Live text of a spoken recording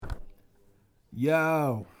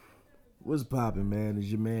Yo, what's poppin', man? It's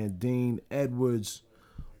your man Dean Edwards.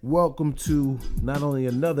 Welcome to not only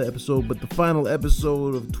another episode, but the final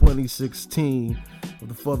episode of 2016 of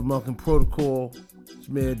the FuthaMuckin Protocol. It's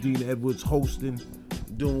man Dean Edwards hosting,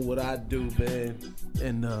 doing what I do, man.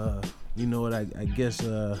 And you know what? I guess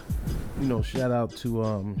shout out to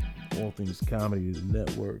All Things Comedy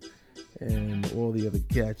Network and all the other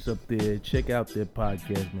cats up there. Check out their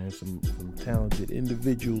podcast, man. Some talented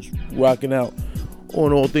individuals rocking out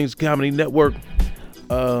on All Things Comedy Network.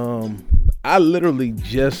 I literally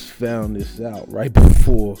just found this out right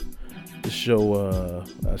before the show.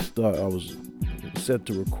 I was set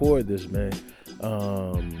to record this, man.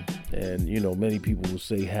 And many people will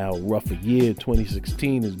say how rough a year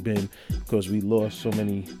 2016 has been because we lost so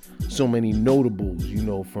many notables,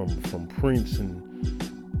 from Prince and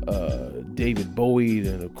David Bowie,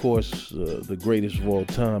 and of course the greatest of all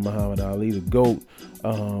time, Muhammad Ali, the GOAT.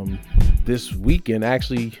 This weekend,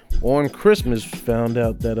 actually on Christmas, found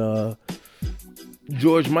out that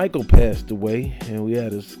George Michael passed away, and we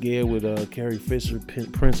had a scare with Carrie Fisher,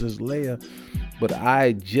 Princess Leia. But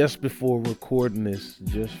I, just before recording this,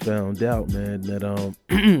 just found out, man, that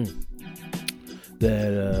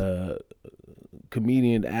that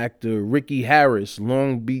comedian actor Ricky Harris,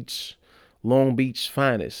 Long Beach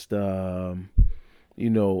finest,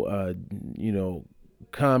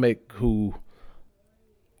 comic who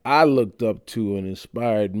I looked up to and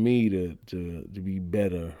inspired me to be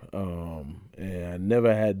better. And I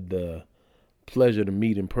never had the pleasure to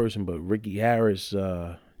meet in person, but Ricky Harris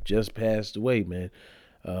just passed away, man.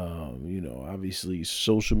 Obviously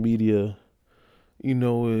social media,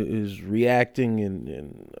 is reacting,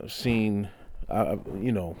 and I've seen,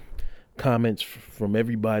 comments from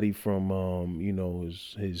everybody from,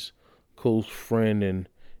 his close friend and,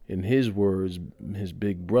 in his words, his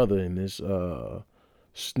big brother, and this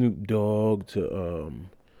Snoop Dogg to,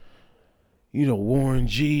 Warren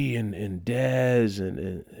G and Daz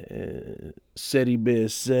and Seti Bear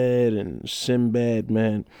Said and Sinbad,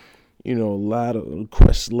 man. A lot of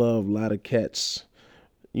Questlove, a lot of cats,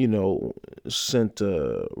 sent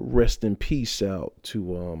a rest in peace out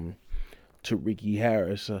to Ricky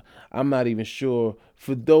Harris. I'm not even sure,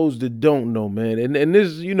 for those that don't know, man, and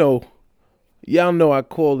this, y'all know I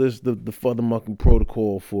call this the FuthaMuckin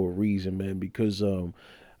Protocol for a reason, man, because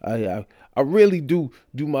I really do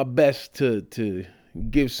my best to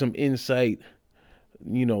give some insight,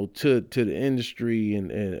 to the industry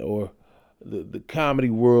and or the comedy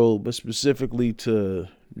world, but specifically to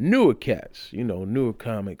newer cats, newer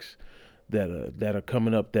comics that are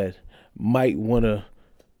coming up that might want to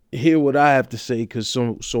hear what I have to say, because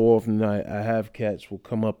so often I have cats will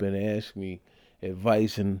come up and ask me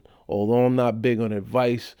advice, and although I'm not big on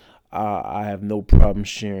advice, I have no problem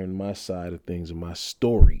sharing my side of things and my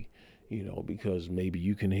story, because maybe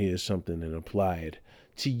you can hear something and apply it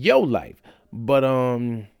to your life. But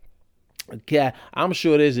okay, I'm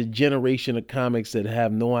sure there's a generation of comics that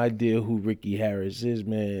have no idea who Ricky Harris is,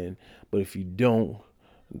 man. But if you don't,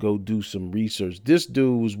 go do some research. This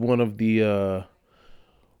dude was one of the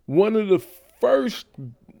first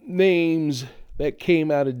names that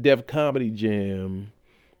came out of Def Comedy Jam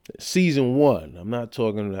season 1. I'm not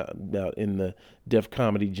talking about in the Def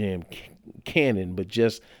Comedy Jam canon, but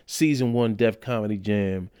just season 1 Def Comedy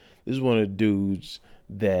Jam. This is one of the dudes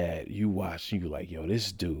that you watch and you're like, yo,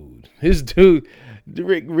 this dude,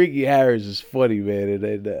 Ricky Harris is funny, man.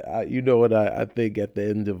 And you know what I think at the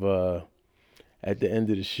end of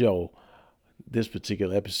the show, this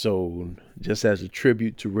particular episode, just as a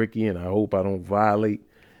tribute to Ricky, and I hope I don't violate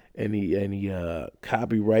any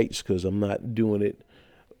copyrights, because I'm not doing it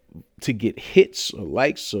to get hits or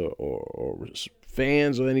likes or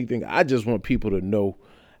fans or anything. I just want people to know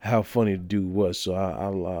how funny the dude was. So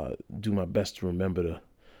I'll do my best to remember to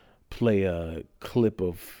play a clip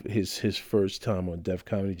of his first time on Def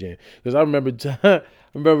Comedy Jam, because I remember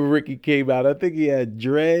Ricky came out. I think he had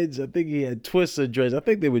dreads. I think he had twists of dreads. I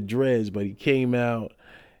think they were dreads, but he came out,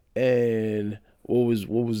 and what was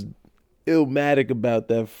illmatic about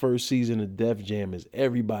that first season of Def Jam is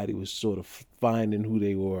everybody was sort of finding who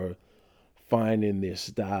they were, finding their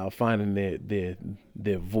style, finding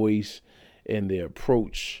their voice and their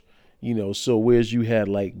approach. So whereas you had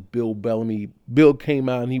like Bill Bellamy, Bill came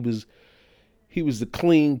out and he was the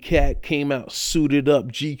clean cat, came out suited up,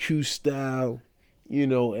 GQ style,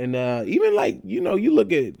 and even like, you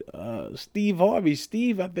look at Steve Harvey.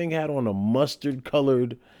 Steve, I think, had on a mustard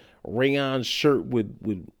colored rayon shirt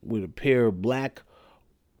with a pair of black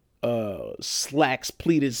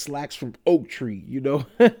pleated slacks from Oak Tree,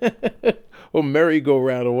 or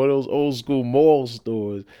merry-go-round or one of those old school mall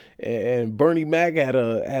stores. And Bernie Mac had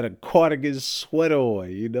a cardigan sweater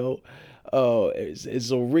on, and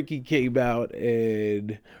so Ricky came out,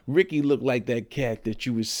 and Ricky looked like that cat that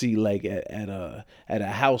you would see like at a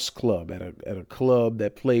house club, at a club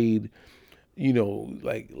that played, all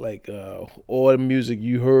the music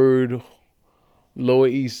you heard Lower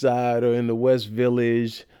East Side or in the West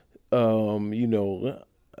Village. And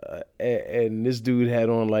this dude had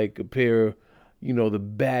on like a pair of, the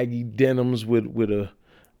baggy denims with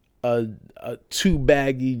a too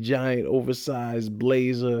baggy giant oversized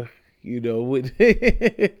blazer. With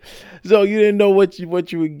so you didn't know what you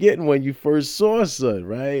were getting when you first saw son,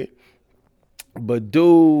 right? But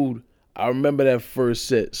dude, I remember that first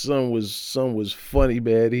set. Son was funny,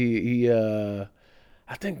 man. He I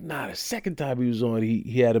think the second time he was on,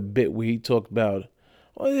 he had a bit where he talked about,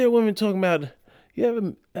 oh, there are women talking about, you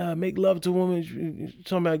ever make love to a woman,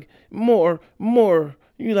 talking about more.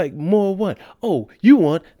 You like more what? Oh, you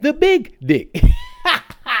want the big dick.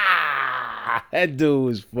 That dude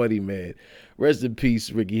was funny, man. Rest in peace,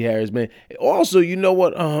 Ricky Harris, man. Also, you know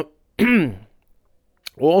what?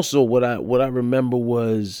 Also, what I remember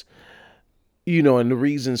was, and the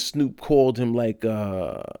reason Snoop called him like,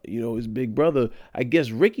 his big brother. I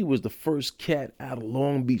guess Ricky was the first cat out of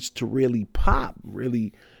Long Beach to really pop,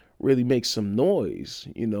 really make some noise,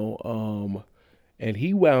 and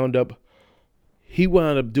he wound up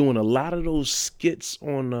doing a lot of those skits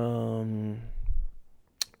on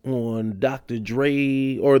Dr.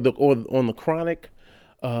 Dre or on the Chronic,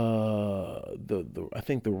 I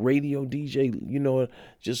think the radio DJ,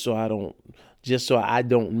 just so I don't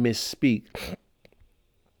misspeak.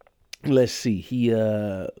 Let's see.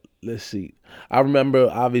 I remember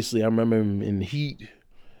him in Heat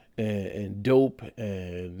and Dope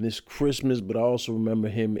and This Christmas, but I also remember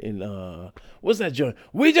him in what's that joint?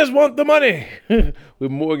 We Just Want the Money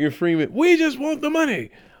with Morgan Freeman. We Just Want the Money.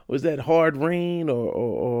 Was that Hard Rain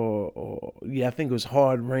or yeah, I think it was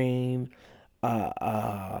Hard Rain.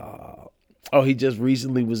 He just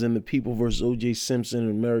recently was in The People vs. O.J. Simpson, an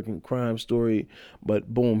American Crime Story.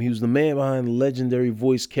 But boom, he was the man behind the legendary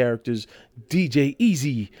voice characters DJ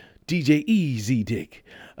Easy Dick.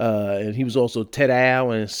 And he was also Ted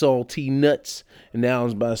Owl and Salty Nuts,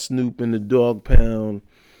 announced by Snoop in the Dog Pound.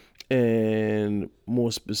 And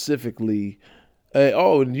more specifically,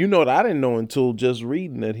 and you know what I didn't know until just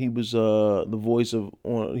reading that he was the voice of,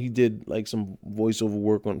 he did like some voiceover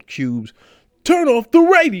work on Cube's Turn Off the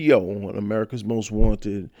Radio on America's Most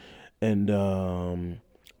Wanted. And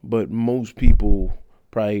but most people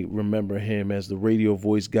probably remember him as the radio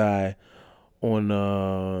voice guy on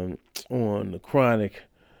the Chronic,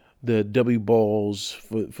 the W Balls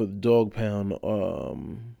for the Dog Pound,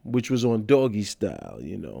 which was on Doggy Style,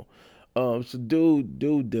 So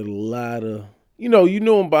dude did a lot of, you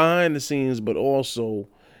knew him behind the scenes, but also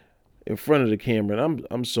in front of the camera. And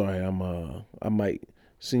I'm sorry, I might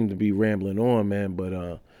seem to be rambling on, man,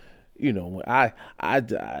 but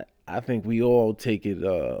I think we all take it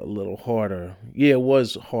a little harder. Yeah, it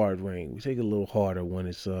was Hard Rain. We take it a little harder when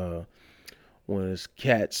it's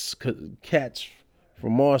cats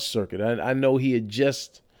from our circuit. I know he had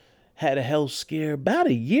just had a health scare about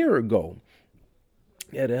a year ago.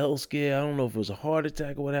 He had a health scare. I don't know if it was a heart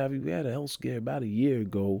attack or what have you. We had a health scare about a year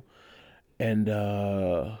ago, and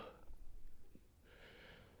the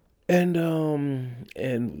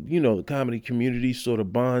comedy community sort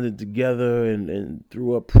of bonded together and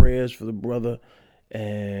threw up prayers for the brother,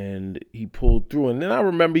 and he pulled through. And then I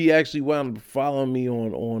remember he actually wound up following me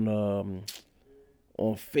on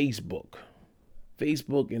Facebook,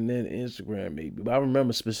 and then Instagram maybe. But I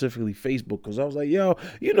remember specifically Facebook because I was like, yo,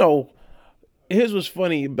 here's what's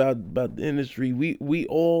funny about the industry. We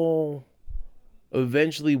all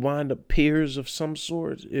eventually wind up peers of some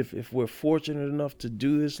sort if we're fortunate enough to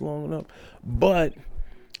do this long enough. But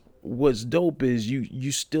what's dope is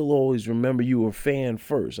you still always remember you were a fan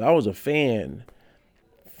first. I was a fan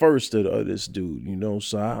first of this dude,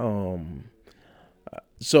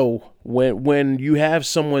 so when you have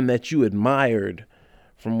someone that you admired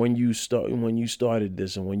from when you started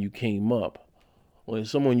this and when you came up, when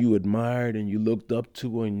someone you admired and you looked up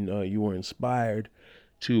to and you were inspired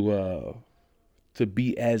to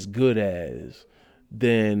be as good as,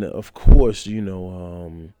 then of course,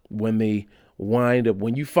 when they wind up,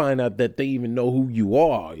 when you find out that they even know who you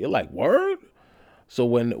are, you're like, word? So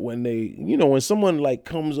when they, when someone like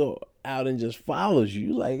comes out and just follows you,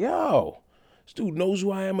 you're like, yo, this dude knows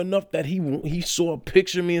who I am enough that he saw a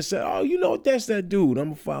picture of me and said, oh, that's that dude. I'm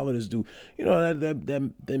gonna follow this dude.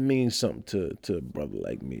 That means something to a brother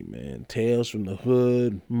like me, man. Tales from the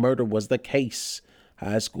Hood, Murder Was the Case.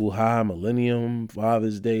 High School High, Millennium,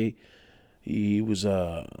 Father's Day. He was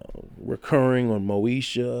recurring on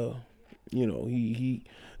Moesha. He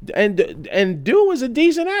and dude was a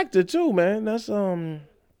decent actor too, man. That's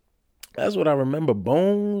what I remember.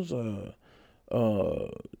 Bones, the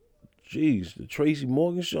Tracy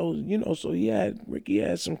Morgan show. So Ricky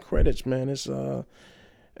had some credits, man. It's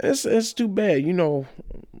too bad.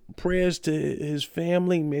 Prayers to his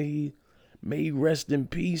family. May he rest in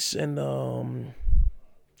peace. And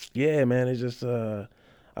yeah, man. It's just the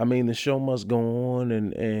show must go on,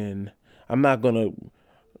 and I'm not gonna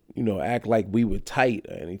act like we were tight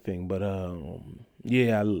or anything, but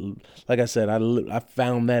yeah, like I said, I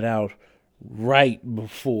found that out right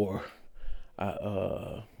before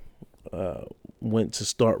I went to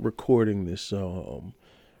start recording this. So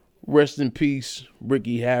rest in peace,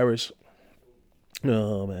 Ricky Harris.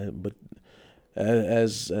 Man, but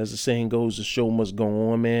as the saying goes, the show must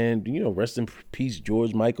go on, man. Rest in peace,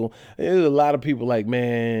 George Michael. There's a lot of people like,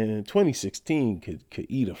 man, 2016 could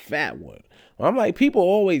eat a fat one. I'm like, people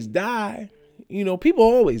always die. People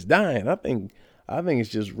always dying. I think it's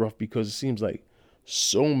just rough because it seems like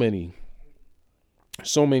so many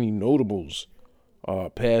notables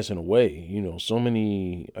are passing away. So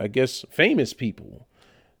many, I guess, famous people.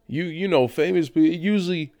 Famous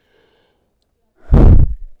people.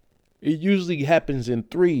 It usually happens in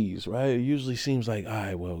threes, right? It usually seems like, all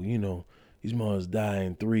right, well, these mothers die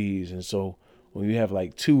in threes. And so when you have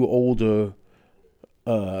like two older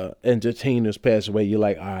entertainers pass away, you're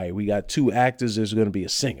like, all right, we got two actors, there's going to be a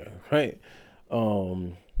singer, right?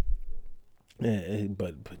 But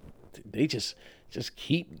they just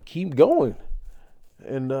keep going.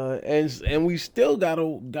 And we still got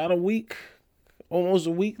a week, almost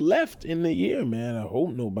a week left in the year, man. I hope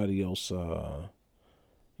nobody else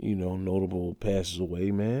notable passes away,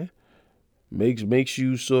 man. Makes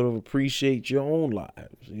you sort of appreciate your own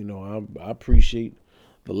lives. I appreciate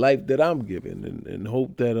the life that I'm given, and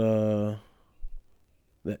hope that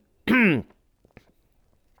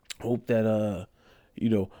hope that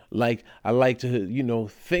like I like to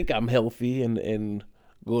think I'm healthy and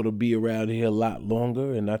go to be around here a lot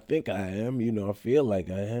longer, and I think I am. I feel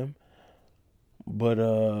like I am. But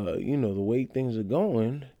the way things are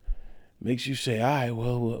going makes you say, all right,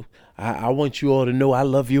 well, I want you all to know I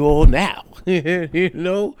love you all now. You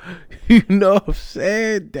know what I'm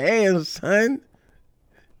saying? Damn, son.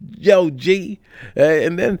 Yo, G.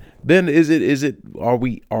 And then is it are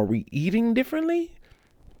we eating differently?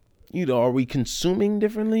 Are we consuming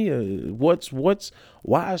differently?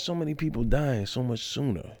 Why are so many people dying so much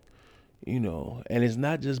sooner? And it's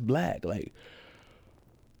not just black. Like,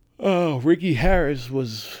 Ricky Harris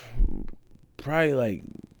was probably like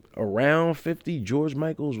around 50. George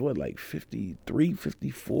Michael's like 53,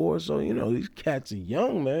 54. So, these cats are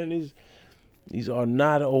young, man. These are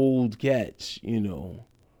not old cats,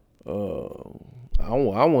 I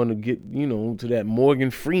want to get, to that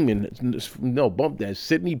Morgan Freeman. No, bump that.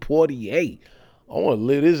 Sidney Poitier. I want to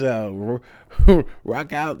live this out.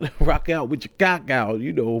 rock out with your cock out.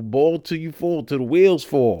 Ball till you fall, till the wheels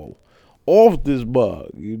fall off this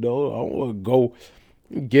bug. I want to go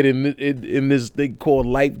get in this thing called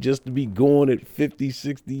life just to be going at 50,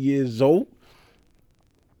 60 years old.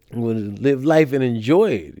 I'm going to live life and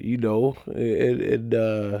enjoy it, and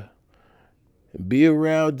be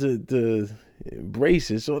around to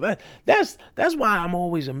embrace it. So that's why I'm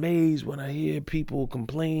always amazed when I hear people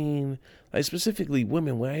complain, like specifically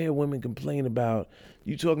women. When I hear women complain about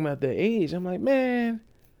you talking about their age, I'm like, man,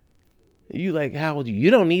 you like, how old are you?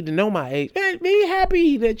 You don't need to know my age. Man, be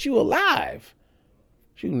happy that you alive.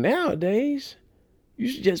 Shoot, nowadays, you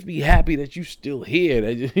should just be happy that you still here.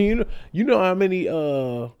 That you know how many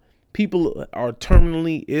people are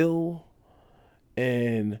terminally ill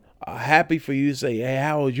and are happy for you to say, hey,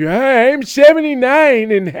 how old are you? Hey, I'm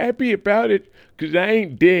 79 and happy about it because I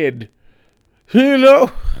ain't dead.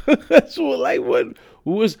 That's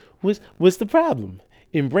what's the problem?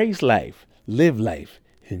 Embrace life, live life,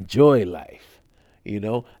 enjoy life.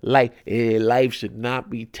 Life should not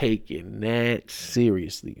be taken that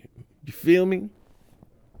seriously. You feel me?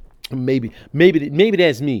 Maybe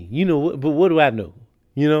that's me. But what do I know?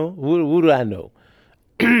 What do I know?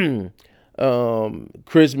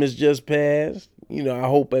 Christmas just passed. I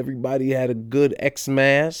hope everybody had a good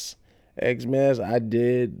Xmas. I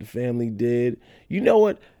did. The family did. You know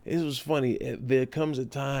what? It was funny. There comes a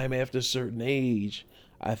time after a certain age,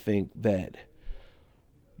 I think, that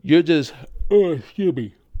you're just, excuse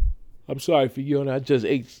me. I'm sorry for you. I just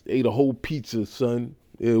ate a whole pizza, son.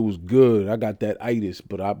 It was good. I got that itis,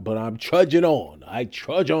 but I'm trudging on. I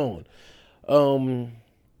trudge on.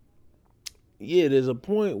 yeah, there's a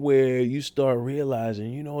point where you start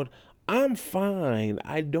realizing, you know what, I'm fine.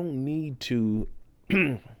 I don't need to.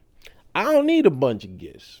 I don't need a bunch of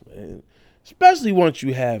gifts, man. Especially once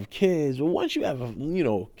you have kids, or once you have,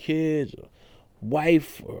 kids, or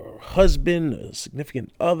wife, or husband, a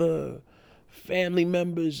significant other, family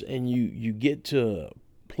members, and you get to a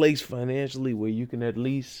place financially where you can at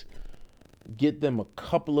least get them a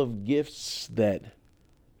couple of gifts that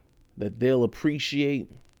they'll appreciate.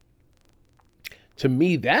 To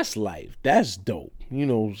me, that's life. That's dope.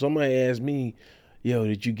 Somebody asked me, yo,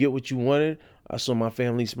 did you get what you wanted? I saw my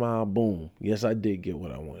family smile. Boom. Yes, I did get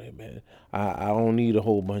what I wanted, man. I don't need a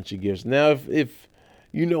whole bunch of gifts. Now, if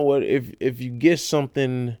you know what, if you get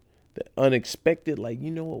something that unexpected, like,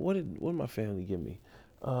 what did my family give me?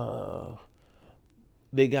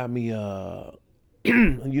 They got me,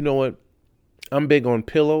 you know what? I'm big on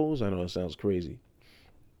pillows. I know it sounds crazy,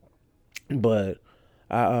 but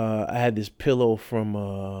I had this pillow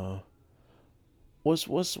from what's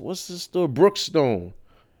the store? Brookstone.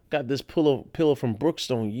 Got this pillow from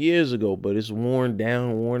Brookstone years ago, but it's worn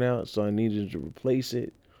down, worn out, so I needed to replace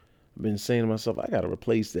it. I've been saying to myself, I gotta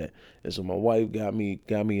replace that. And so my wife got me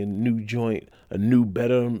a new joint, a new,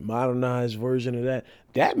 better, modernized version of that.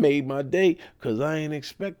 That made my day, cause I ain't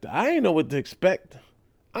know what to expect.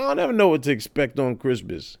 I don't ever know what to expect on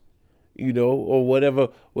Christmas, or whatever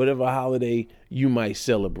holiday you might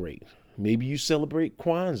celebrate. Maybe you celebrate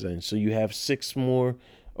Kwanzaa, and so you have 6 more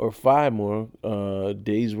or 5 more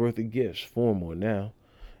days worth of gifts, 4 more now.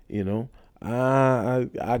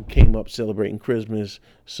 I came up celebrating Christmas,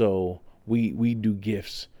 so we do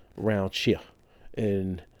gifts around here,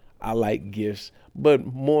 and I like gifts. But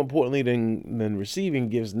more importantly than receiving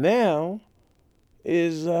gifts now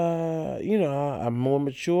is I'm more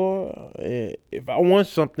mature. If I want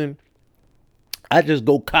something, I just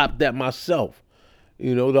go cop that myself.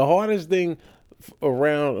 The hardest thing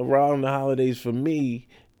around the holidays for me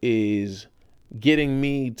is getting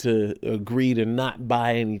me to agree to not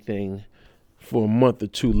buy anything for a month or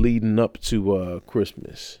two leading up to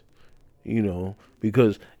Christmas.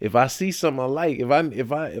 Because if I see something I like,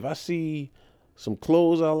 if I see some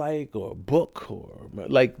clothes I like, or a book, or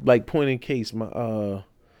like point in case,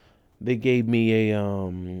 they gave me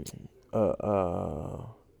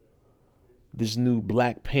this new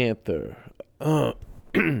Black Panther.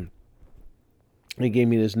 They gave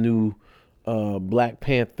me this new Black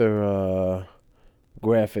Panther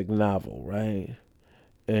graphic novel, right?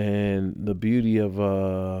 And the beauty of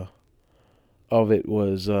it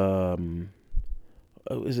was,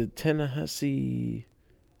 is it Ta-Nehisi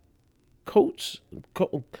Coates?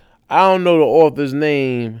 I don't know the author's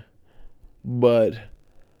name, but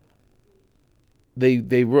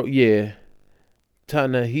they wrote, yeah,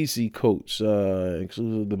 Ta-Nehisi Coates,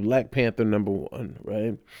 exclusive the Black Panther #1,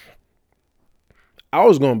 right? I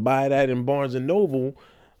was gonna buy that in Barnes and Noble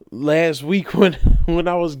last week when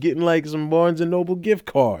I was getting like some Barnes and Noble gift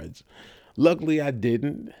cards. Luckily, I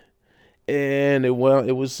didn't, and it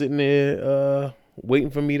was sitting there waiting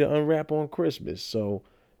for me to unwrap on Christmas. So,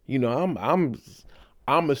 I'm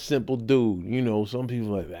a simple dude. Some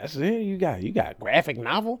people are like, that's it. You got a graphic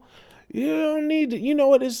novel. You don't need to. You know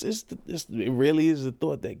what? It really is the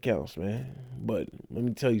thought that counts, man. But let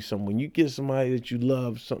me tell you something. When you get somebody that you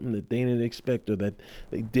love something that they didn't expect, or that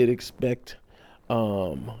they did expect,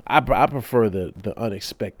 I prefer the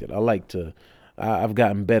unexpected. I've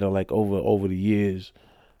gotten better, like, over the years.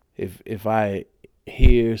 If I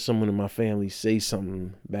hear someone in my family say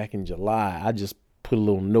something back in July, I just put a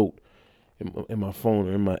little note in my phone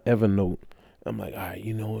or in my Evernote. I'm like, all right,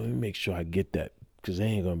 let me make sure I get that, because they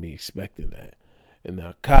ain't gonna be expecting that. And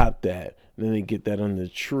I cop that, and then they get that under the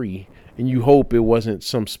tree, and you hope it wasn't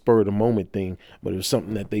some spur of the moment thing, but it was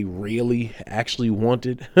something that they really actually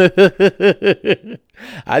wanted.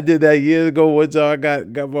 I did that years ago. One time I got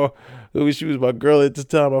she was my girl at the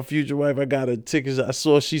time, my future wife. I got her tickets.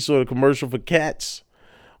 She saw the commercial for Cats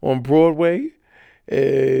on Broadway,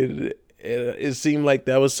 and it seemed like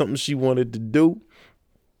that was something she wanted to do.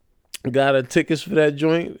 Got her tickets for that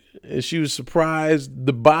joint, and she was surprised.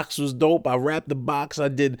 The box was dope. I wrapped the box. I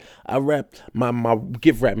wrapped my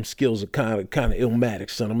gift wrapping skills are kind of illmatic,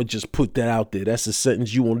 son. I'm gonna just put that out there. That's a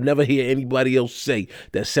sentence you will never hear anybody else say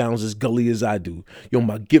that sounds as gully as I do. Yo,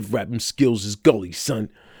 my gift wrapping skills is gully, son.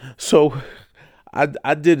 So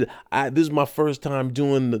this is my first time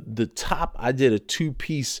doing the top. I did a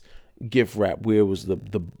 2-piece gift wrap where it was the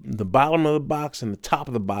bottom of the box and the top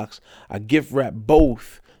of the box. I gift wrapped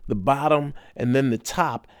both, the bottom and then the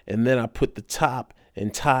top, and then I put the top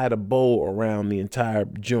and tied a bow around the entire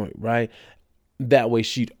joint, right? That way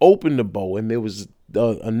she'd open the bow, and there was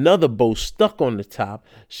another bow stuck on the top.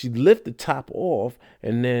 She lifted the top off,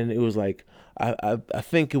 and then it was like I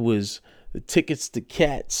think it was the tickets to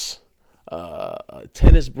cats, a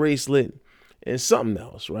tennis bracelet, and something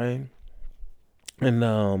else, right?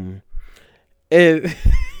 And and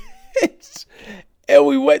and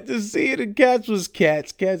we went to see it, and cats was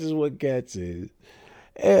cats. Cats is what cats is.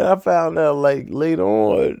 And I found out like later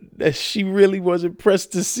on that she really wasn't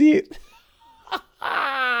pressed to see it.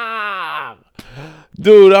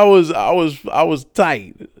 Dude, I was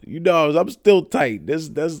tight. I'm still tight.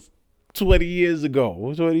 That's 20 years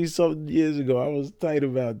ago. 20 something years ago. I was tight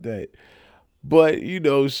about that. But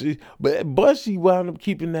she wound up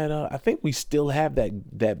keeping that I think we still have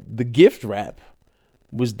that the gift wrap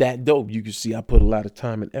was that dope. You can see I put a lot of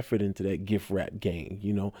time and effort into that gift wrap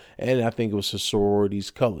game, and I think it was her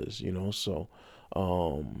sorority's colors, so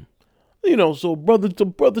so brother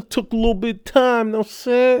took a little bit of time, you know what I'm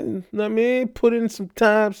saying? You know what I mean? Put in some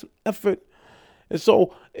time, some effort. And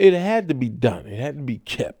so it had to be done. It had to be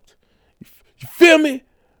kept. You feel me?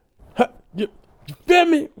 You feel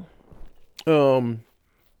me?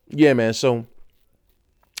 Yeah, man. So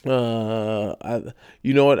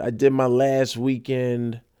you know what? I did my last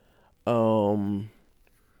weekend in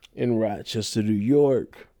Rochester, New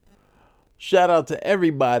York. Shout out to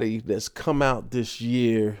everybody that's come out this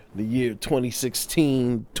year, the year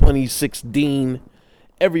 2016.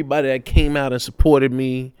 Everybody that came out and supported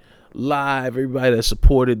me live, everybody that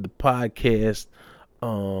supported the podcast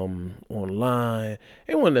online,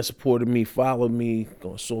 everyone that supported me, followed me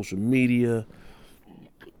on social media.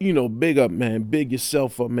 Big up, man. Big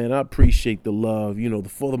yourself up, man. I appreciate the love. The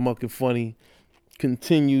FuthaMuckin Funny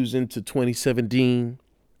continues into 2017.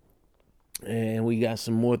 And we got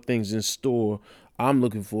some more things in store I'm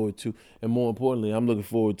looking forward to. And more importantly, I'm looking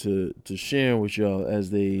forward to sharing with y'all as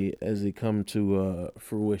they come to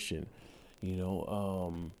fruition.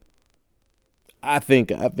 I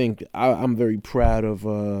think I'm very proud of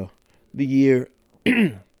the year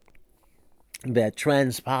that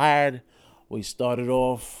transpired. We started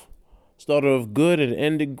off good and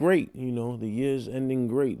ended great. The year's ending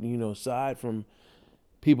great. Aside from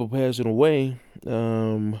people passing away,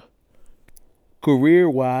 career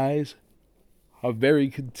wise, I'm very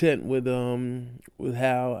content with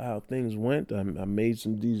how things went. I made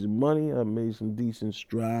some decent money. I made some decent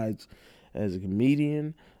strides as a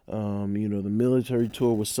comedian. The military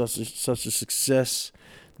tour was such a success.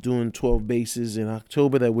 Doing 12 bases in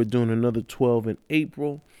October, that we're doing another 12 in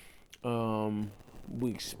April. We're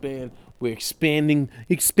expanding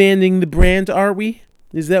the brand, are we?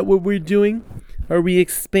 Is that what we're doing? Are we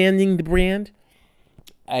expanding the brand?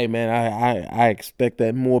 Hey man, I expect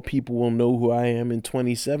that more people will know who I am in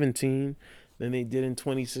 2017 than they did in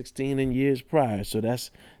 2016 and years prior. So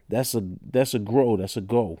that's a grow, that's a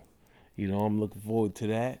go. I'm looking forward to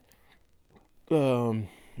that.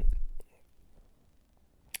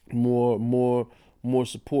 More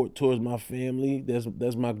support towards my family.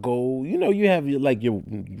 That's my goal. You have your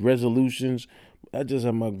resolutions. I just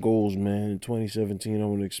have my goals, man. In 2017, I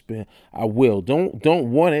want to expand. I will. Don't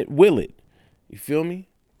want it. Will it? You feel me?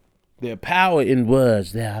 There's power in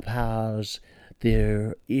words. There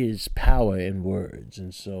is power in words,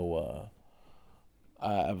 and so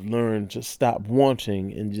I've learned to stop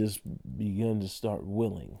wanting and just begin to start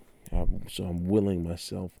willing. So I'm willing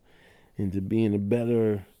myself into being a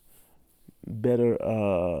better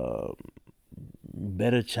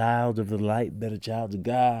child of the light, better child of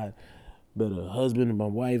God, better husband to my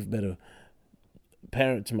wife, better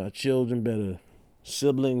parent to my children, better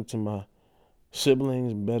sibling to my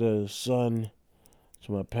siblings, better son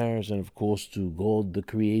to my parents, and of course to God the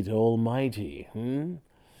Creator Almighty. And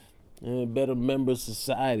a better member of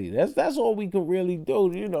society. That's all we can really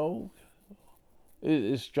do,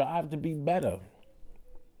 is strive to be better.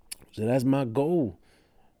 So that's my goal.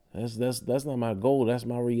 That's not my goal. That's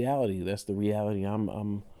my reality. That's the reality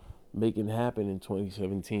I'm making happen in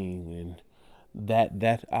 2017, and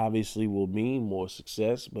that obviously will mean more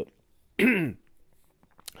success. But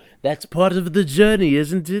that's part of the journey,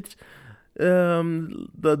 isn't it? The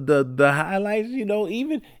highlights,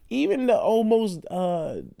 even the almost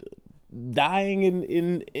dying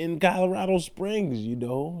in Colorado Springs,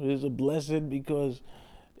 is a blessing because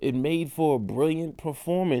it made for a brilliant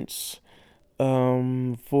performance.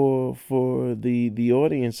 For the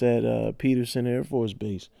audience at Peterson Air Force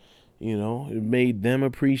Base, it made them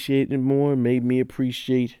appreciate it more. It made me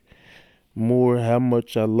appreciate more how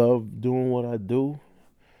much I love doing what I do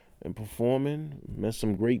and performing. Met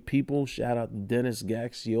some great people. Shout out to Dennis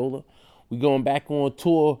Gaxiola. We going back on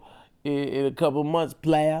tour in a couple months,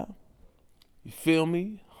 player. You feel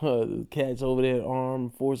me? cats over there at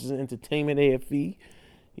Armed Forces Entertainment AFE,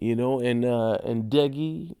 and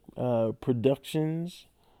Deggy Productions,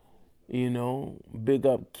 big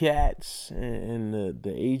up Cats and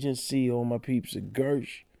the agency, all my peeps at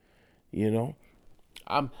Gersh, you know.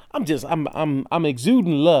 I'm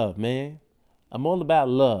exuding love, man. I'm all about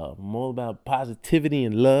love. I'm all about positivity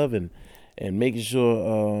and love and making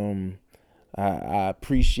sure I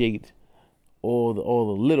appreciate all the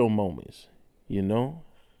little moments,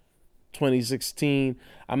 2016,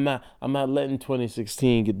 I'm not letting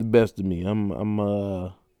 2016 get the best of me.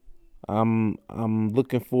 I'm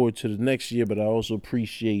looking forward to the next year, but I also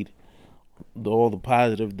appreciate all the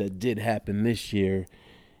positive that did happen this year,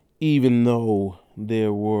 even though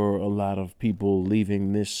there were a lot of people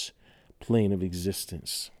leaving this plane of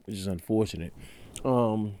existence, which is unfortunate.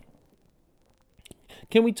 Can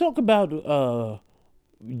we talk about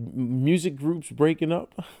music groups breaking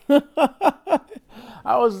up?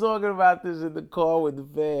 I was talking about this in the car with the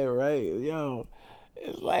fan, right? Yo,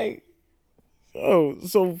 it's like,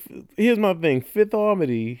 so here's my thing. Fifth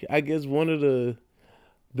Harmony, I guess one of the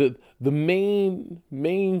main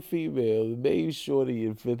female, the main shorty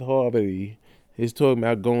in Fifth Harmony is talking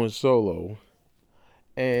about going solo,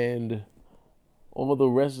 and all the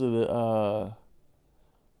rest of the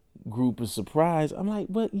group is surprised. I'm like,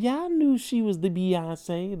 but y'all knew she was the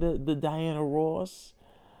Beyonce, the Diana Ross,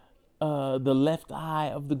 the left eye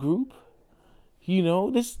of the group.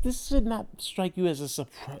 This should not strike you as a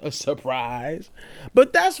surprise.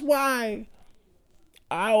 But that's why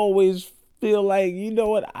I always feel like, you know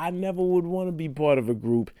what, I never would want to be part of a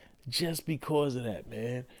group just because of that,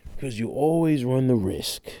 man. Because you always run the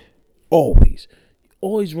risk. Always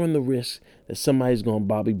run the risk that somebody's going to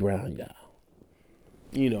Bobby Brown y'all.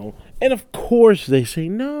 And of course they say,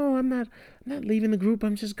 no, I'm not leaving the group.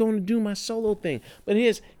 I'm just going to do my solo thing. But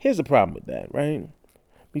here's the problem with that, right?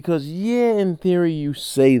 Because in theory you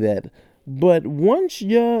say that, but once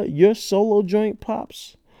your solo joint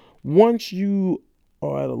pops, once you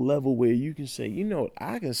are at a level where you can say, you know what,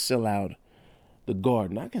 I can sell out the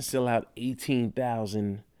Garden. I can sell out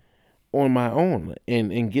 18,000 on my own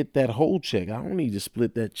and get that whole check. I don't need to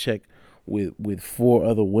split that check with 4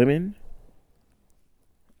 other women.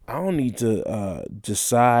 I don't need to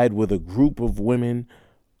decide with a group of women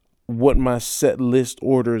what my set list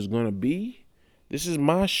order is going to be. This is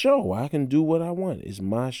my show. I can do what I want. It's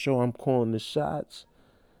my show. I'm calling the shots.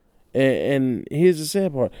 And here's the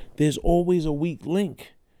sad part. There's always a weak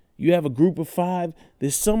link. You have a group of 5.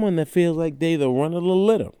 There's someone that feels like they're the run of the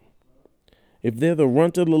litter. If they're the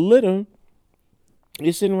runt of the litter,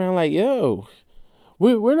 you're sitting around like, yo,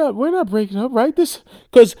 we're not breaking up, right?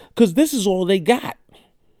 Because this is all they got.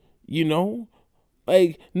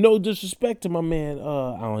 Like, no disrespect to my man.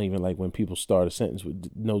 I don't even like when people start a sentence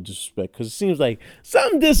with no disrespect, because it seems like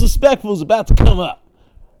something disrespectful is about to come up.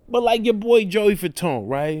 But like your boy Joey Fatone,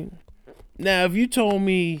 right? Now, if you told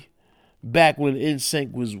me back when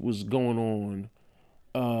NSYNC was going on,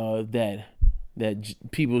 that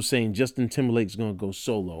people were saying Justin Timberlake's gonna go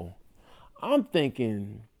solo, I'm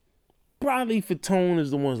thinking probably Fatone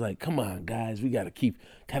is the ones like, come on, guys, we gotta keep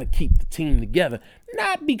the team together.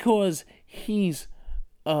 Not because he's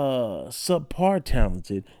subpar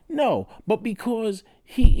talented, no, but because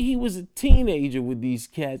he was a teenager with these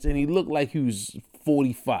cats and he looked like he was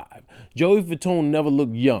 45. Joey Fatone never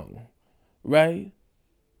looked young, right?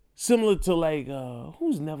 Similar to like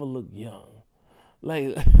who's never looked young,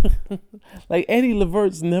 like like Eddie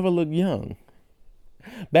Levert's never looked young.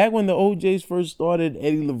 Back when the OJs first started,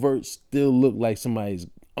 Eddie Levert still looked like somebody's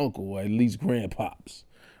uncle or at least grandpops,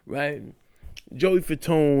 right? Joey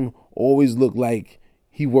Fatone always looked like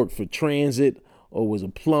he worked for transit or was a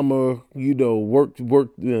plumber, worked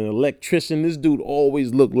an electrician. This dude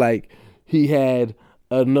always looked like he had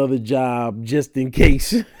another job just in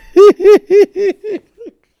case.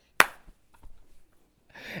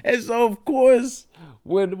 And so, of course,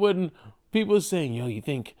 when people are saying, yo, you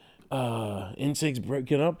think NSYNC's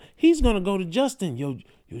breaking up, he's going to go to Justin. Yo,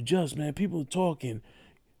 Just, man, people are talking.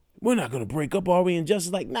 We're not going to break up, are we? And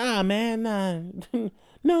Justin's like, nah, man, nah.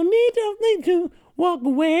 No need to walk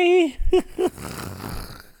away.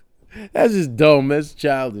 That's just dumb. That's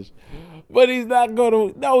childish. But he's not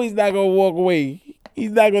going to walk away.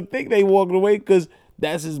 He's not going to think they walking away because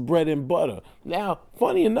that's his bread and butter. Now,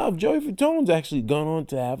 funny enough, Joey Fatone's actually gone on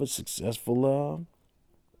to have a successful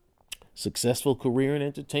career in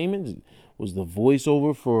entertainment. Was the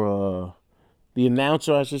voiceover for the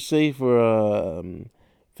announcer, I should say, for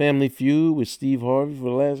Family Feud with Steve Harvey for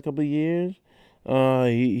the last couple of years.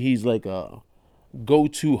 He's like a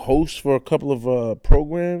go-to host for a couple of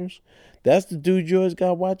programs, that's the dude you always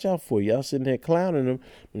gotta watch out for. Y'all sitting there clowning him.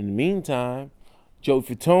 In the meantime, Joey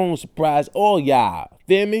Fatone surprised all y'all.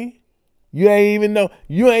 Feel me? You ain't even know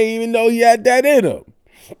he had that in him.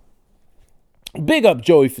 Big up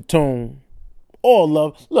Joey Fatone. All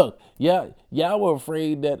love. Look, y'all were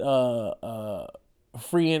afraid that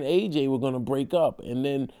Free and AJ were gonna break up, and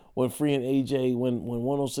then when Free and AJ, when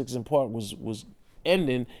 106 in Park was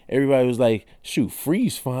ending, everybody was like, shoot,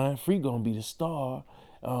 Free's fine. Free gonna be the star.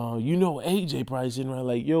 AJ probably sitting around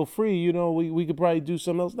like, yo, Free, we could probably do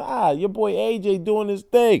something else. Nah, your boy AJ doing his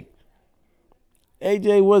thing.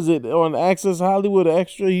 AJ, was it on Access Hollywood or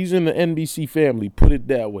Extra? He's in the NBC family, put it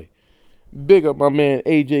that way. Big up my man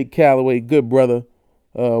AJ Calloway, good brother.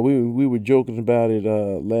 We were joking about it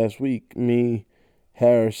last week, me,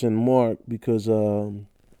 Harris, and Mark, because remember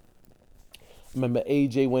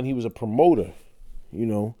AJ when he was a promoter,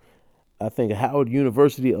 I think a Howard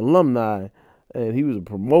University alumni, and he was a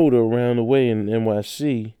promoter around the way in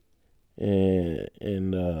NYC,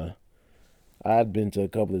 and I'd been to a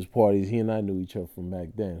couple of his parties. He and I knew each other from back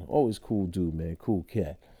then. Always cool dude, man, cool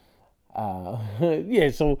cat.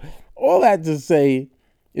 So all that to say,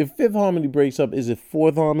 if Fifth Harmony breaks up, is it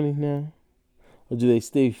Fourth Harmony now? Or do they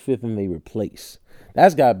stay fifth and they replace?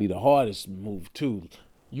 That's got to be the hardest move, too.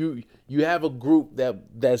 You have a group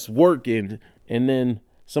that's working, and then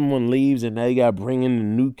someone leaves, and now you got to bring in the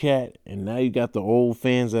new cat, and now you got the old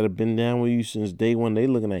fans that have been down with you since day one. They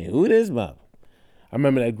looking at you, who this about? I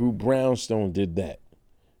remember that group Brownstone did that.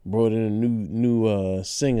 Brought in a new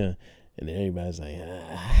singer, and everybody's like,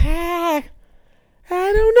 I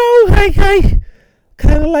don't know. I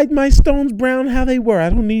kind of like my Stones brown how they were. I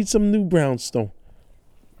don't need some new Brownstone.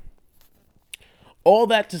 All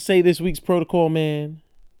that to say, this week's protocol, man,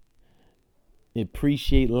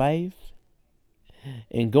 appreciate life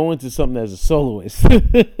and go into something as a soloist.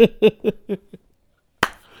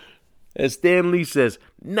 As Stan Lee says,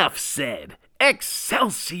 "Nuff said,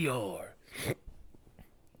 Excelsior."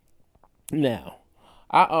 Now,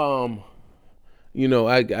 I've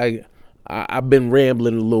been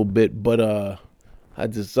rambling a little bit, but I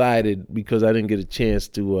decided, because I didn't get a chance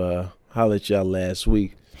to holler at y'all last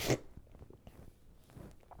week,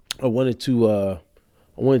 I wanted to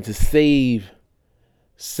save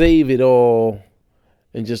it all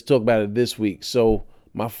and just talk about it this week. So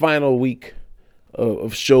my final week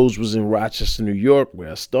of shows was in Rochester, New York,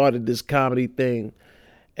 where I started this comedy thing.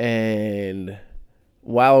 And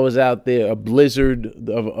while I was out there, a blizzard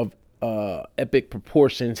of epic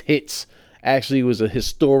proportions hits. Actually, it was a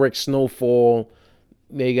historic snowfall.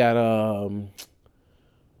 They got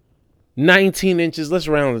 19 inches. Let's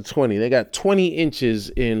round to 20. They got 20 inches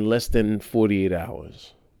in less than 48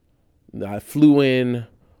 hours. I flew in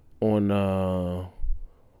on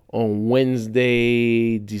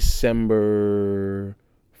Wednesday, December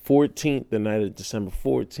 14th, the night of December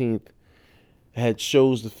 14th. I had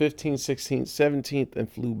shows the 15th, 16th, 17th,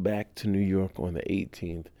 and flew back to New York on the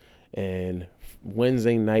 18th. And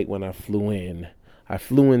Wednesday night when I flew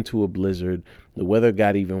into a blizzard. The weather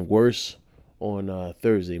got even worse on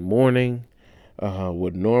Thursday morning.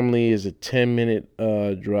 What normally is a 10-minute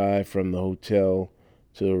drive from the hotel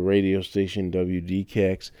to the radio station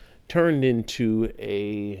WDKX turned into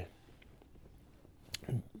a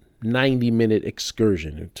 90-minute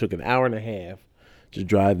excursion. It took an hour and a half to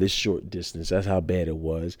drive this short distance. That's how bad it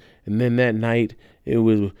was. And then that night, it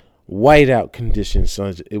was whiteout conditions,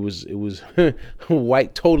 son. It was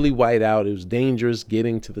totally white out. It was dangerous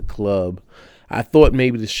getting to the club. I thought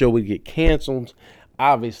maybe the show would get canceled.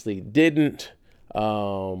 Obviously didn't.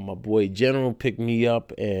 My boy General picked me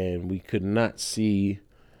up, and we could not see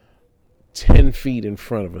 10 feet in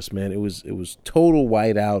front of us, man. It was total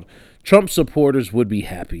whiteout. Trump supporters would be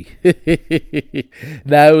happy.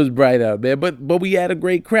 Nah, it was bright out, man. But we had a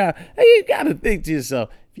great crowd. Hey, you gotta think to yourself,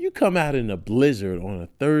 if you come out in a blizzard on a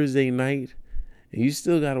Thursday night and you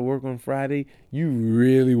still got to work on Friday, you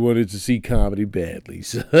really wanted to see comedy badly.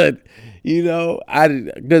 So,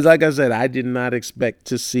 because like I said, I did not expect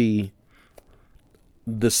to see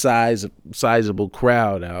the sizable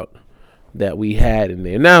crowd out that we had in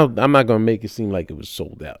there. Now, I'm not going to make it seem like it was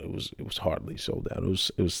sold out. It was hardly sold out.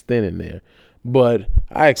 It was thin in there. But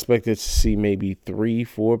I expected to see maybe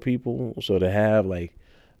 3-4 people. So to have like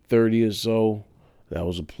 30 or so, that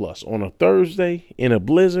was a plus. On a Thursday in a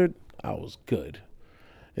blizzard, I was good.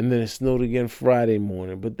 And then it snowed again Friday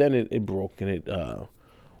morning. But then it broke and it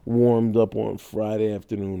warmed up on Friday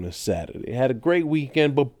afternoon and Saturday. Had a great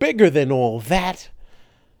weekend, but bigger than all that,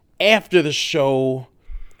 after the show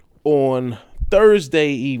on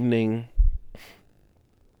Thursday evening,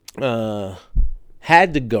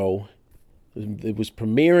 had to go It was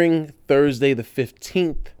premiering Thursday the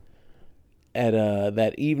 15th at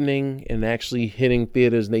that evening, and actually hitting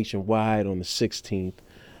theaters nationwide on the 16th.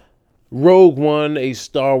 Rogue One, a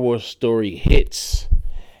Star Wars story, hits,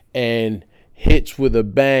 and hits with a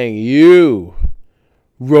bang.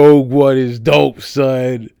 Rogue One is dope,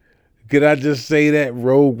 son. Could I just say that?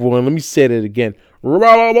 Rogue One. Let me say it again. For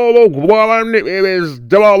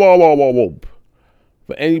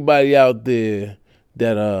anybody out there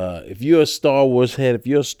that if you're a Star Wars head, if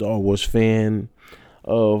you're a Star Wars fan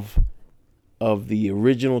of the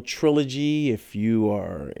original trilogy, if you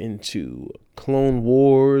are into Clone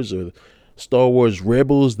Wars or Star Wars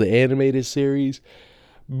Rebels, the animated series,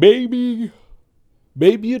 maybe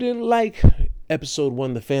you didn't like Episode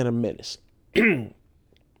 1, The Phantom Menace,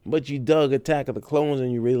 but you dug Attack of the Clones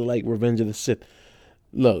and you really like Revenge of the Sith.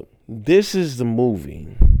 Look, this is the movie.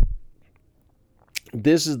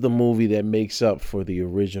 This is the movie that makes up for the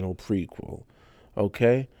original prequel.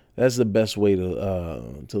 Okay? That's the best way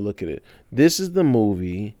to look at it. This is the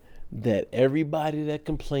movie that everybody that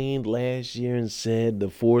complained last year and said The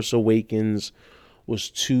Force Awakens was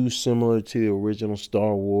too similar to the original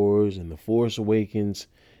Star Wars, and The Force Awakens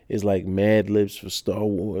is like Mad Libs for Star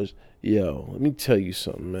Wars. Yo, let me tell you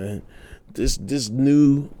something, man. This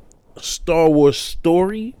new Star Wars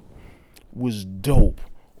story was dope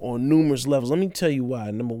on numerous levels. Let me tell you why.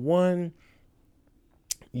 Number one,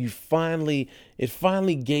 it finally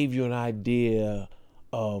gave you an idea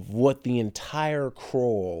of what the entire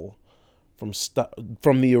crawl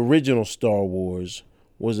from the original Star Wars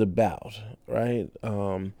was about, right?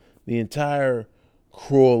 The entire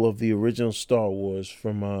crawl of the original Star Wars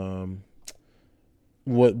from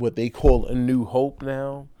what they call A New Hope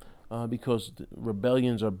now, because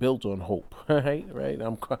rebellions are built on hope, right?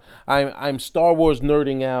 I'm Star Wars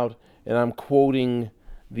nerding out, and I'm quoting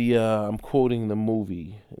the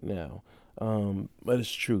movie now, but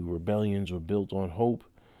it's true. Rebellions were built on hope,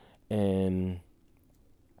 and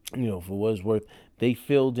for what it's worth, they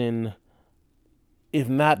filled in, if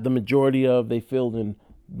not the majority of, they filled in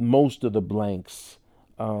most of the blanks,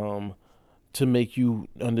 to make you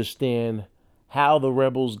understand how the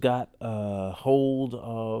rebels got hold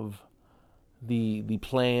of the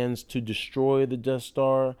plans to destroy the Death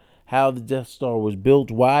Star, how the Death Star was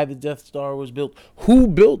built, why the Death Star was built, who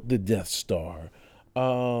built the Death Star,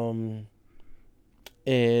 and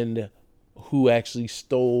who actually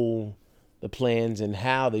stole the plans and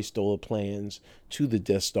how they stole the plans to the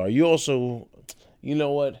Death Star. You also,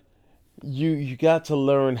 you got to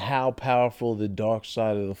learn how powerful the dark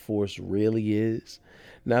side of the Force really is.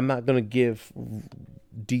 Now, I'm not going to give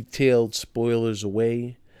detailed spoilers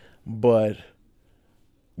away, but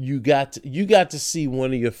you got to see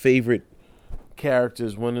one of your favorite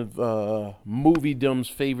characters, one of moviedom's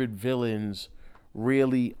favorite villains,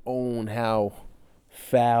 really own how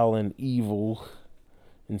foul and evil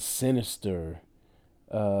and sinister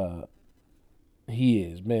he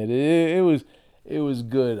is. Man, it was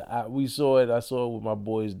good. I saw it with my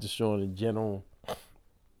boys, Deshaun and General.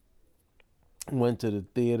 Went to the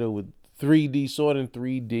theater with 3D, saw it in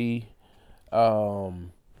 3D.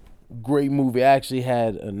 Great movie. I actually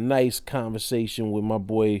had a nice conversation with my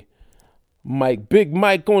boy Mike, Big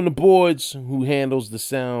Mike on the boards, who handles the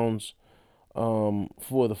sounds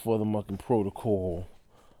for the FuthaMuckin protocol.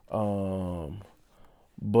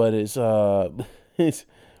 But it's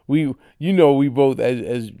we both,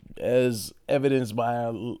 as evidenced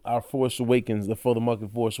by our Force Awakens, the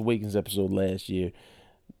FuthaMuckin Force Awakens episode last year.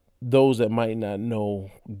 Those that might not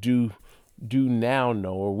know do now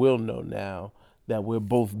know, or will know now, that we're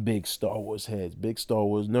both big Star Wars heads, big Star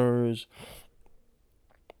Wars nerds.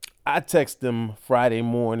 I texted him Friday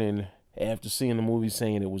morning after seeing the movie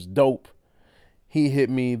saying it was dope. He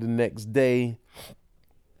hit me the next day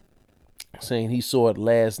saying he saw it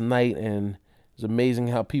last night, and it's amazing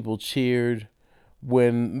how people cheered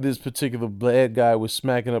when this particular bad guy was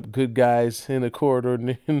smacking up good guys in the corridor.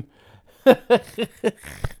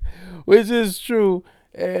 Which is true,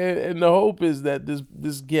 and the hope is that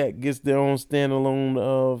this gets their own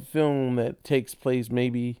standalone film that takes place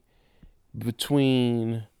maybe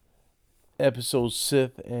between Episode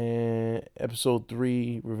Sith and Episode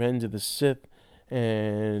 3, Revenge of the Sith,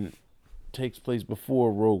 and takes place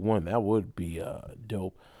before Rogue One. That would be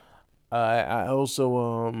dope. I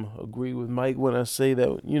also agree with Mike when I say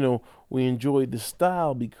that we enjoyed the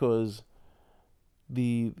style, because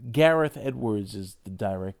the Gareth Edwards is the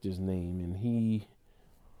director's name, and he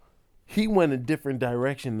went a different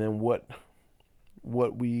direction than what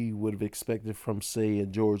we would have expected from, say, a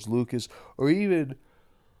George Lucas, or even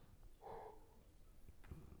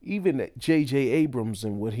J.J. Abrams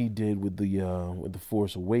and what he did with the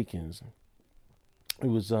Force Awakens. It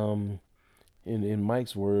was in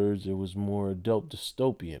Mike's words, it was more adult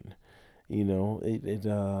dystopian. You know, it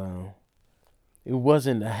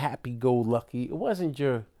wasn't a happy go lucky. It wasn't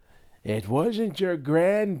your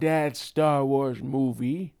granddad's Star Wars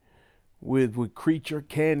movie with creature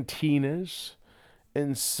cantinas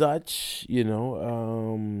and such. You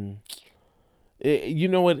know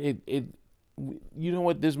what it you know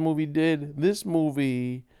what this movie did? This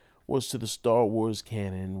movie was to the Star Wars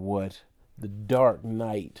canon what the Dark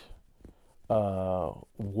Knight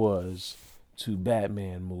was to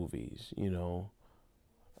Batman movies.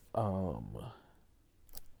 Um,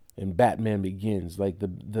 and Batman Begins, like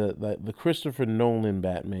the Christopher Nolan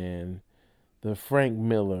Batman, the Frank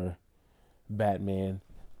Miller Batman,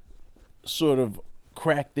 sort of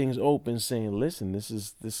cracked things open, saying, "Listen,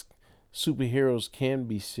 this superheroes can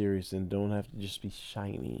be serious and don't have to just be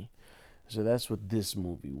shiny." So that's what this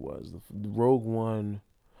movie was. The Rogue One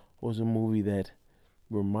was a movie that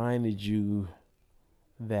reminded you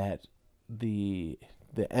that the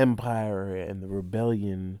the Empire and the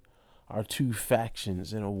Rebellion are two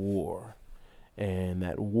factions in a war, and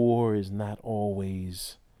that war is not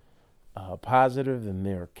always positive, and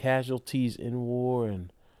there are casualties in war,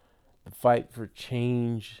 and the fight for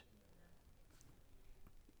change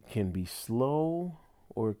can be slow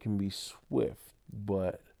or it can be swift,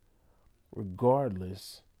 but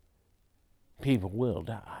regardless, people will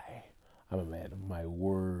die. I'm a man of my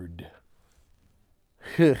word.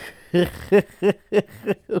 I'm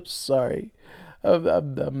sorry. I'm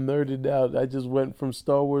nerded out. I just went from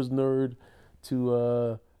Star Wars nerd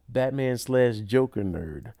to Batman slash Joker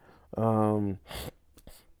nerd. Um,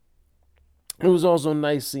 it was also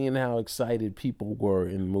nice seeing how excited people were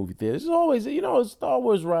in the movie theaters. It's always, a Star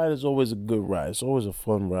Wars ride is always a good ride. It's always a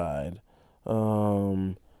fun ride.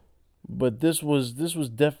 Um, but this was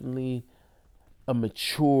definitely a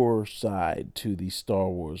mature side to the Star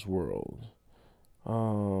Wars world.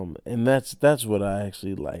 And that's what I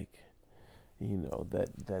actually like.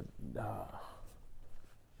 That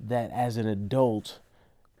as an adult,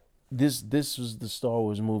 this was the Star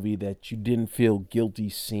Wars movie that you didn't feel guilty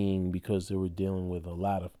seeing because they were dealing with a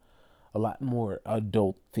lot more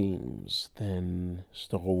adult themes than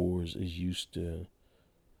Star Wars is used to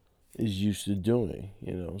doing.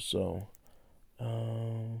 So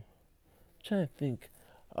trying to think.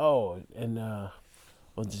 Oh, and and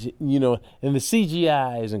the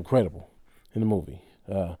CGI is incredible in the movie.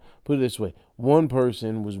 Put it this way: one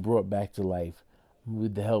person was brought back to life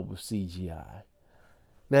with the help of CGI.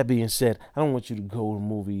 That being said, I don't want you to go to the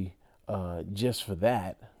movie just for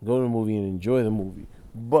that. Go to the movie and enjoy the movie,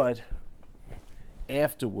 but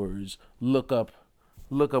afterwards, look up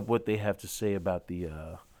what they have to say about the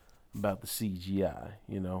CGI.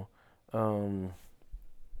 Um,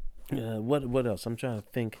 what else? I'm trying to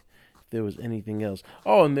think if there was anything else.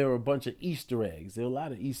 Oh, and there were a bunch of Easter eggs. There were a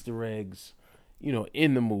lot of Easter eggs,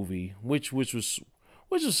 in the movie, which was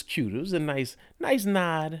cute. It was a nice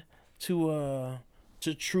nod to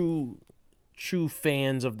true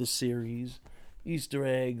fans of the series. Easter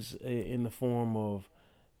eggs in the form of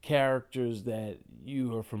characters that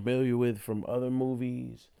you are familiar with from other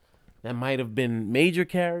movies that might have been major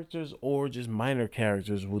characters or just minor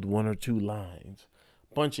characters with one or two lines.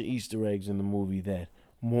 Bunch of Easter eggs in the movie that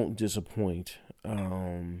won't disappoint.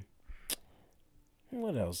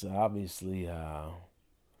 What else? Obviously,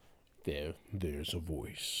 there's a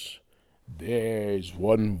voice. There's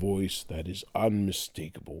one voice that is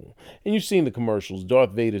unmistakable. And you've seen the commercials.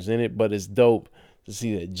 Darth Vader's in it, but it's dope to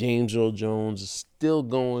see that James Earl Jones is still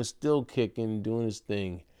going, still kicking, doing his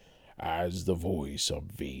thing as the voice of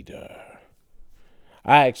Vader.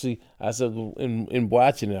 I said in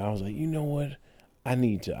watching it, I was like, you know what?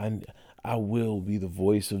 I will be the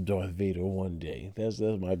voice of Darth Vader one day. That's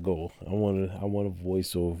my goal. I want to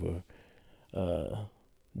voice over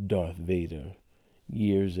Darth Vader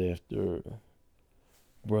years after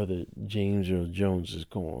brother James Earl Jones is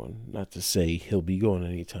gone. Not to say he'll be gone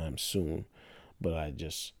anytime soon, but I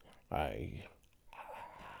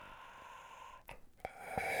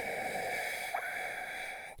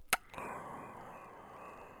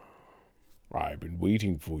I've been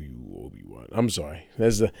waiting for you, Obi-Wan. I'm sorry.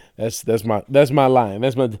 That's my line.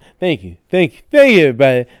 That's my thank you,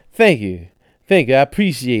 everybody. Thank you. I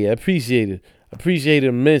appreciate it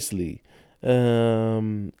immensely.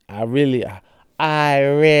 I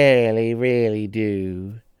really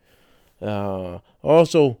do.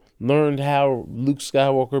 Also learned how Luke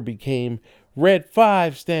Skywalker became Red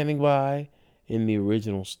 5 standing by in the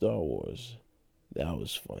original Star Wars. That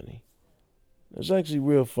was funny. It's actually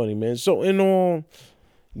real funny, man. So in all,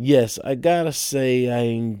 yes, I gotta say I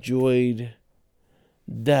enjoyed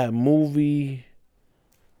that movie.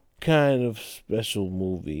 kind of special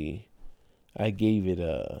movie. I gave it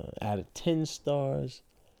out of 10 stars.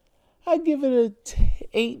 I give it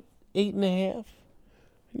a 8.5.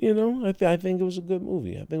 You know, I think it was a good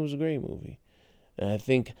movie. I think it was a great movie. And I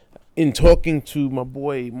think in talking to my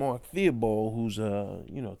boy Mark Theobald, who's a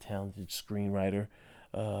talented screenwriter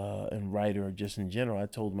and writer just in general, I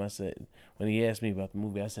told him, I said, when he asked me about the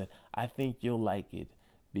movie, I said, I think you'll like it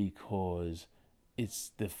because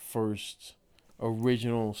it's the first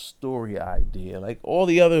original story idea. Like all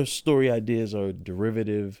the other story ideas are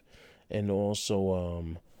derivative and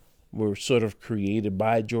also were sort of created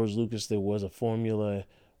by George Lucas. There was a formula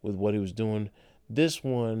with what he was doing. This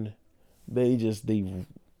one,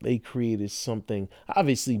 they created something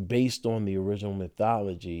obviously based on the original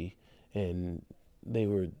mythology, and they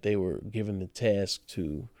were given the task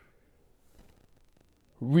to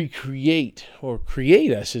recreate or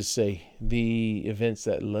create, I should say, the events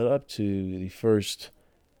that led up to the first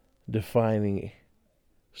defining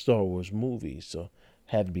Star Wars movie. So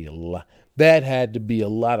had to be a lot. That had to be a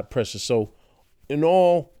lot of pressure. So in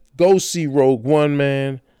all, go see Rogue One,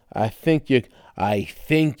 man. I think you're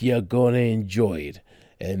gonna enjoy it.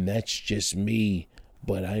 And that's just me,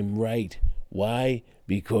 but I'm right. Why?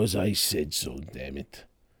 Because I said so, damn it.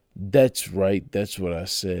 That's right. That's what I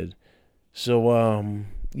said. So,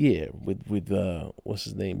 yeah, with what's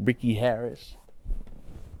his name? Ricky Harris.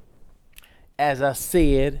 As I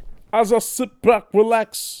said, as I sit back,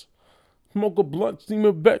 relax, smoke a blunt, steam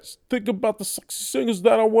a bitch, think about the sexy singers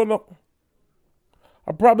that I wanna.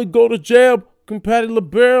 I'll probably go to jail, Patty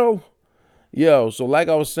LaBelle. Yo, so like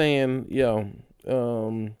I was saying,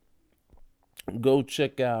 go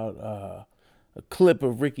check out a clip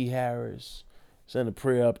of Ricky Harris. Send a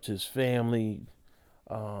prayer up to his family,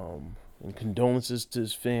 and condolences to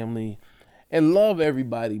his family. And love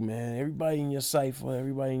everybody, man. Everybody in your cipher,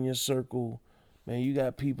 everybody in your circle. Man, you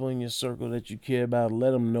got people in your circle that you care about.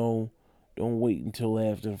 Let them know. Don't wait until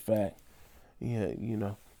after the fact. Yeah,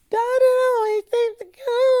 Don't it always seem to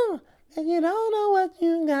come, and you don't know what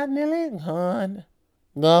you got nearly gone.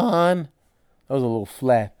 Gone. That was a little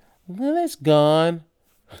flat. Well, it's gone.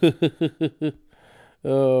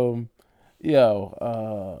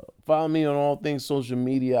 Follow me on all things social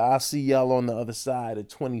media. I'll see y'all on the other side of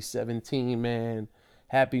 2017, man.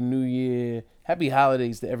 Happy New Year. Happy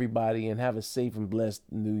holidays to everybody, and have a safe and blessed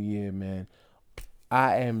New Year, man.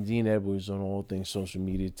 I am Dean Edwards on all things social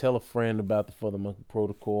media. Tell a friend about the FuthaMuckin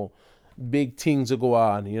protocol. Big things will go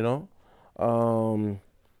on,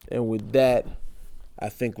 And with that, I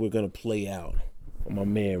think we're going to play out on my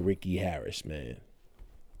man Ricky Harris, man.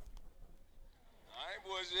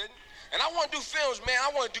 And I want to do films, man.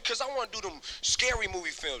 Because I want to do them scary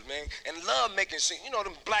movie films, man. And love making scenes.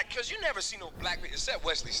 Them black, because you never see no black people except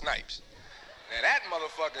Wesley Snipes. Now that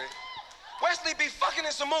motherfucker, Wesley be fucking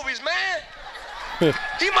in some movies, man.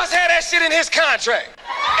 He must have that shit in his contract.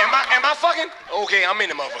 Am I fucking? Okay, I'm in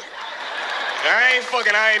the motherfucker. I ain't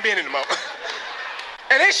fucking, I ain't been in the motherfucker.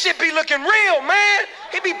 And this shit be looking real, man.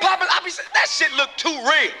 He be popping, that shit look too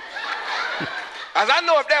real. As I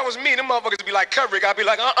know if that was me, them motherfuckers would be like Kubrick. I'd be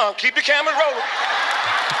like, keep the camera rolling.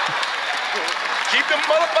 Keep them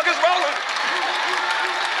motherfuckers rolling.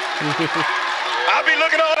 I'll be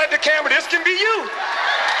looking all at the camera. This can be you.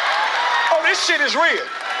 Oh, this shit is real.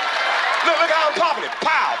 Look how I'm popping it.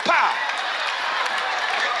 Pow, pow.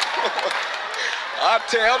 I'll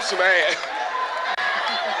tell him some ass.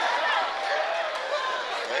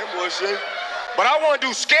 Man, bullshit. But I want to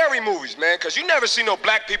do scary movies, man, because you never see no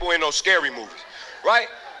black people in no scary movies. Right?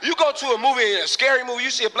 You go to a movie, a scary movie,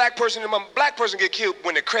 you see a black person get killed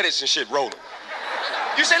when the credits and shit rolling.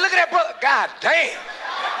 You say, look at that brother. God damn.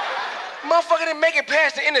 Motherfucker didn't make it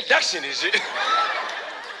past the introduction and shit.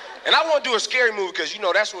 And I want to do a scary movie because,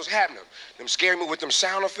 that's what's happening. Them scary movies with them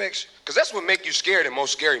sound effects. Because that's what make you scared in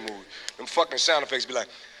most scary movies. Them fucking sound effects be like,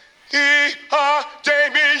 Damien,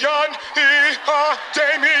 Damien,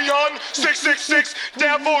 666,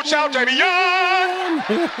 devil child, Damien.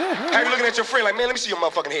 Have you looking at your friend like, man, let me see your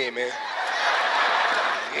motherfucking head, man.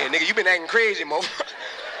 Yeah, nigga, you been acting crazy, motherfucker.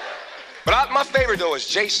 But my favorite, though, is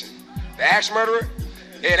Jason, the axe murderer.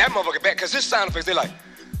 Yeah, that motherfucker bad, because his sound effects, they like,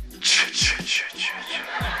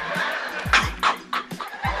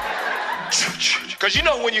 because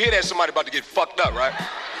when you hear that, somebody about to get fucked up, right?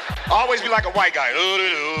 Always be like a white guy.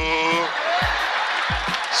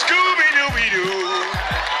 Scooby-Dooby-Doo.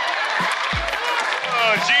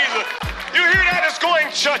 Oh, Jesus. You hear that? It's going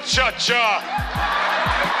cha-cha-cha.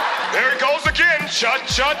 There it goes again.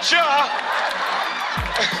 Cha-cha-cha.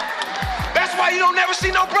 That's why you don't never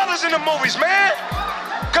see no brothers in the movies, man.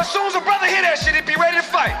 Because as soon as a brother hear that shit, he'd be ready to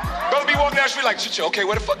fight. Brother be walking down the street like, okay,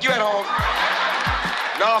 where the fuck you at home?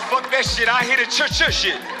 Nah, fuck that shit. I hear the church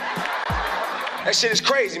shit. That shit is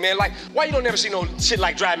crazy, man. Like, why you don't never see no shit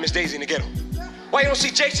like driving Miss Daisy in the ghetto? Why you don't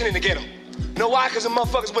see Jason in the ghetto? You know why? Because the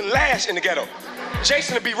motherfuckers wouldn't last in the ghetto.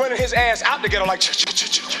 Jason would be running his ass out the ghetto like trying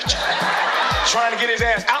to get his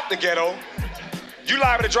ass out the ghetto. You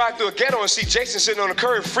liable to drive through a ghetto and see Jason sitting on the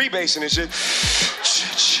curb freebasing and shit.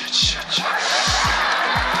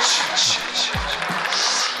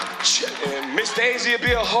 And Miss Daisy would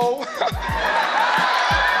be a hoe.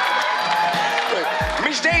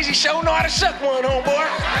 Miss Daisy sure know how to suck one, homeboy.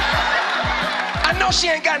 I know she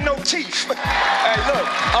ain't got no teeth. Hey, look,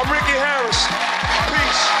 I'm Ricky Harris.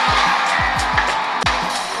 Peace.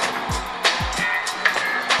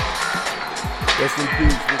 Rest in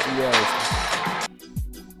peace, Ricky Harris.